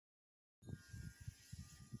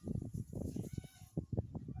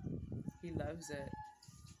loves it.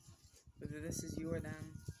 Whether this is you or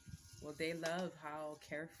them. Well, they love how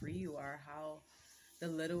carefree you are, how the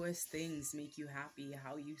littlest things make you happy,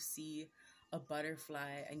 how you see a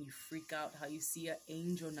butterfly and you freak out, how you see an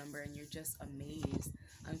angel number and you're just amazed.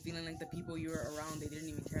 I'm feeling like the people you were around, they didn't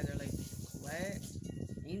even care. They're like, what?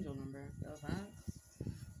 Angel number? Huh?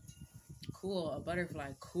 Cool, a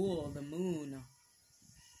butterfly, cool, the moon.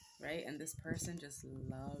 Right? And this person just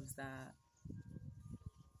loves that.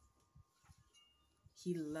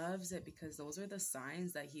 He loves it because those are the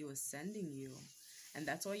signs that he was sending you. And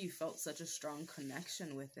that's why you felt such a strong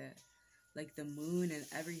connection with it. Like the moon and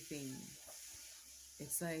everything.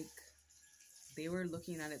 It's like they were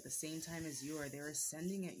looking at it the same time as you are. They were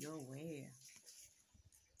sending it your way.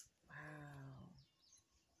 Wow.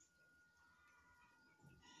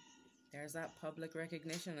 There's that public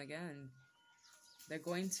recognition again. They're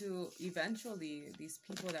going to, eventually, these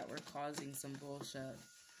people that were causing some bullshit,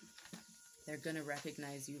 they're going to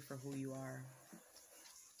recognize you for who you are.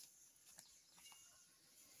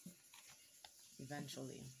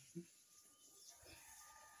 Eventually.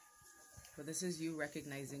 But this is you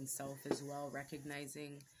recognizing self as well,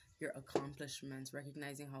 recognizing your accomplishments,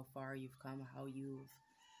 recognizing how far you've come, how you've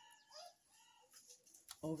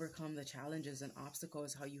overcome the challenges and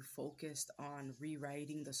obstacles, how you focused on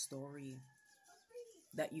rewriting the story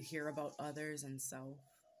that you hear about others and self.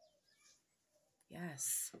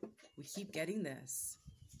 Yes, we keep getting this.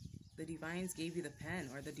 The divines gave you the pen,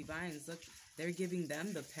 or the divines, look, they're giving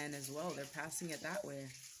them the pen as well. They're passing it that way,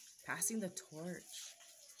 passing the torch.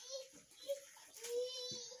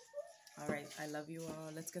 All right, I love you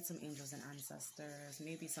all. Let's get some angels and ancestors,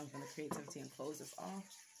 maybe some from the creativity, and close this off.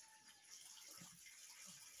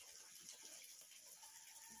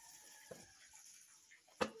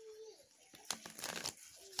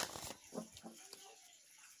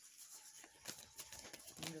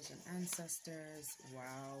 Angels and ancestors.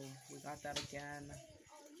 Wow, we got that again.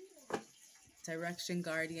 Direction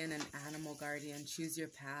guardian and animal guardian. Choose your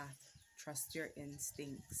path. Trust your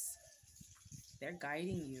instincts. They're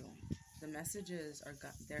guiding you. The messages are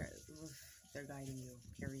they're guiding you.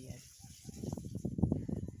 Period.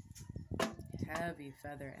 Heavy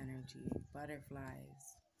feather energy.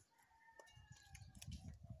 Butterflies.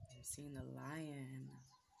 I'm seeing the lion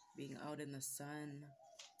being out in the sun.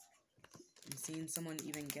 I'm seeing someone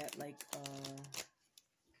even get like a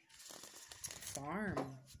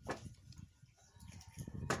farm.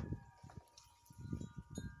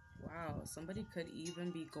 Wow, somebody could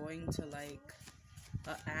even be going to like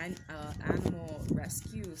an animal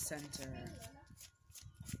rescue center.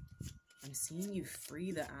 I'm seeing you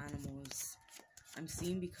free the animals. I'm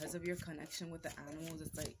seeing because of your connection with the animals,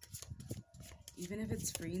 it's like, even if it's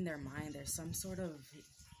freeing their mind, there's some sort of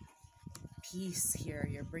peace here.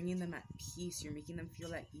 You're bringing them at peace. You're making them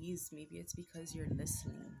feel at ease. Maybe it's because you're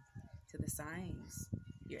listening to the signs.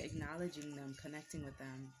 You're acknowledging them, connecting with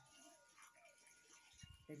them.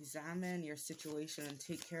 Examine your situation and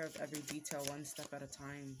take care of every detail one step at a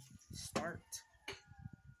time. Start.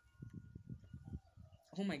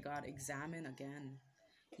 Oh my God, examine again.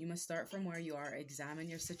 You must start from where you are. Examine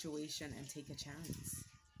your situation and take a chance.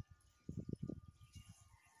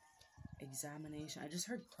 Examination. I just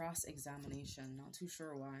heard cross-examination. Not too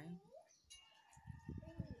sure why.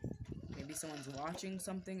 Maybe someone's watching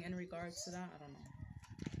something in regards to that. I don't know.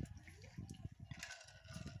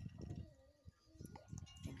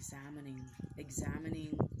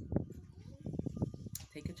 Examining.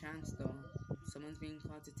 Take a chance though. Someone's being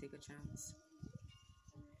called to take a chance.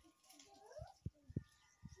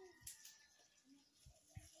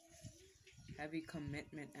 Heavy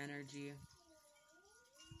commitment energy.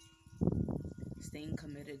 Staying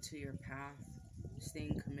committed to your path.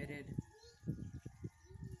 Staying committed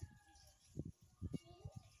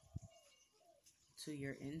to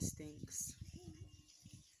your instincts.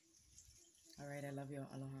 All right, I love you.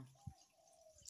 Aloha.